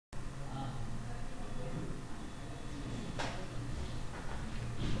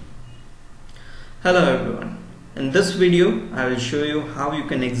Hello everyone. In this video I will show you how you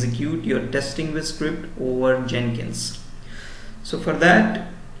can execute your TestingWhiz script over Jenkins. So for that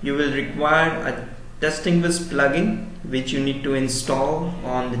you will require a TestingWhiz plugin which you need to install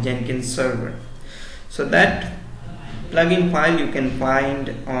on the Jenkins server. So that plugin file you can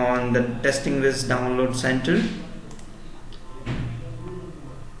find on the TestingWhiz download center.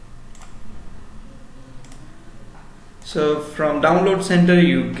 So from download center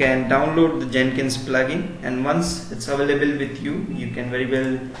you can download the Jenkins plugin, and once it's available with you, you can very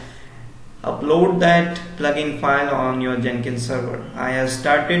well upload that plugin file on your Jenkins server. I have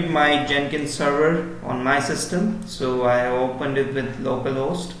started my Jenkins server on my system, so I have opened it with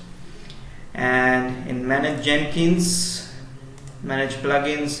localhost, and in manage Jenkins, manage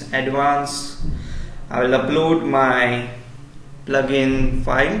plugins, advanced, I will upload my plugin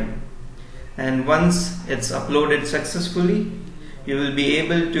file. And once it's uploaded successfully, you will be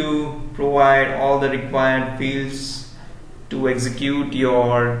able to provide all the required fields to execute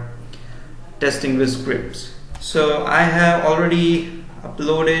your TestingWhiz scripts. So I have already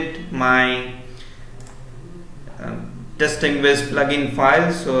uploaded my TestingWhiz plugin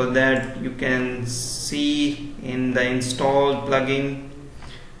file so that you can see in the installed plugin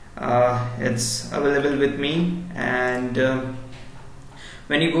it's available with me. And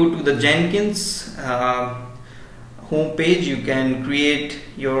when you go to the Jenkins home page, you can create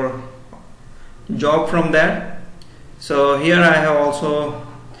your job from there. So here I have also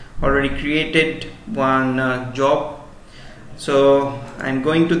already created one job. So I'm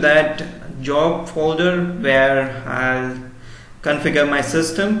going to that job folder where I'll configure my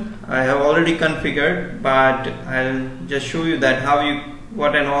system. I have already configured, but I'll just show you that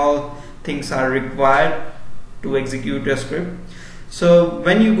what and all things are required to execute a script. So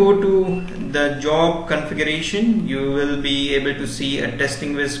when you go to the job configuration, you will be able to see a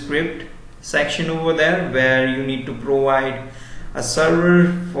TestingWhiz script section over there where you need to provide a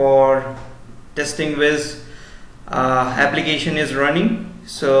server for TestingWhiz application is running.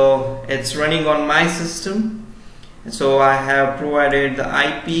 So it's running on my system. So I have provided the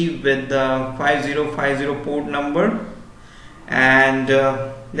IP with the 5050 port number, and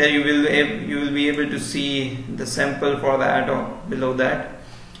there you will be able to see the sample for that or below that,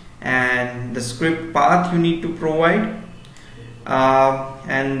 and the script path you need to provide,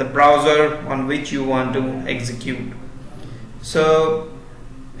 and the browser on which you want to execute. So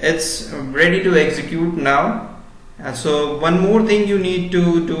it's ready to execute now. So one more thing you need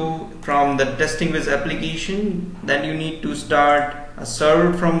to do from the TestingWhiz application, then you need to start a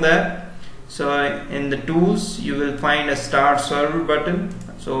server from there. So in the tools you will find a start server button.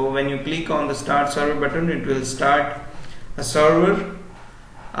 So when you click on the start server button, it will start a server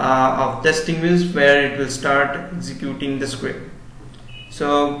of TestingWhiz where it will start executing the script.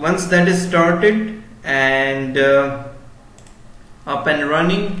 So once that is started and up and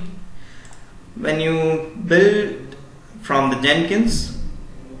running, when you build from the Jenkins,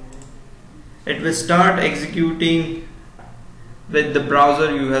 it will start executing with the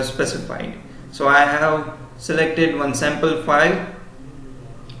browser you have specified. So I have selected one sample file,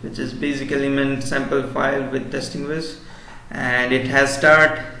 which is basic element sample file with TestingWhiz, and it has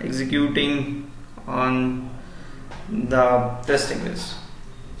started executing on the TestingWhiz.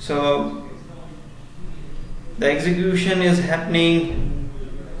 So the execution is happening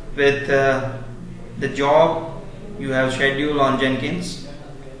with the job you have scheduled on Jenkins.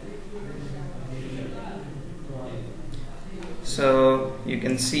 So you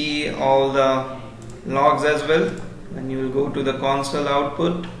can see all the logs as well. When you will go to the console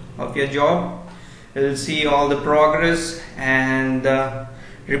output of your job, you will see all the progress, and the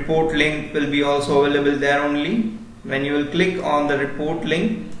report link will be also available there only. When you will click on the report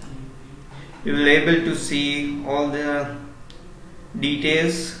link, you will be able to see all the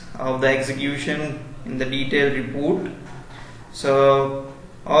details of the execution in the detailed report. So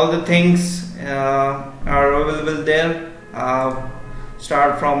all the things are available there.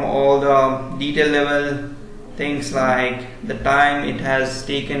 Start from all the detail level things like the time it has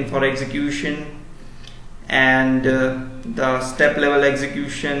taken for execution, and the step level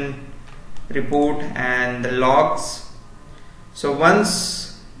execution report and the logs. So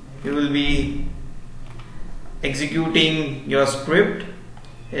once you will be executing your script,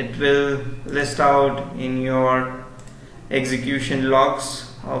 it will list out in your execution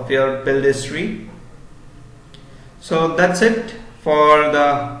logs of your build history. So that's it for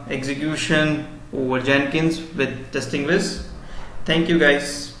the execution over Jenkins with TestingWhiz. Thank you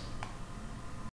guys.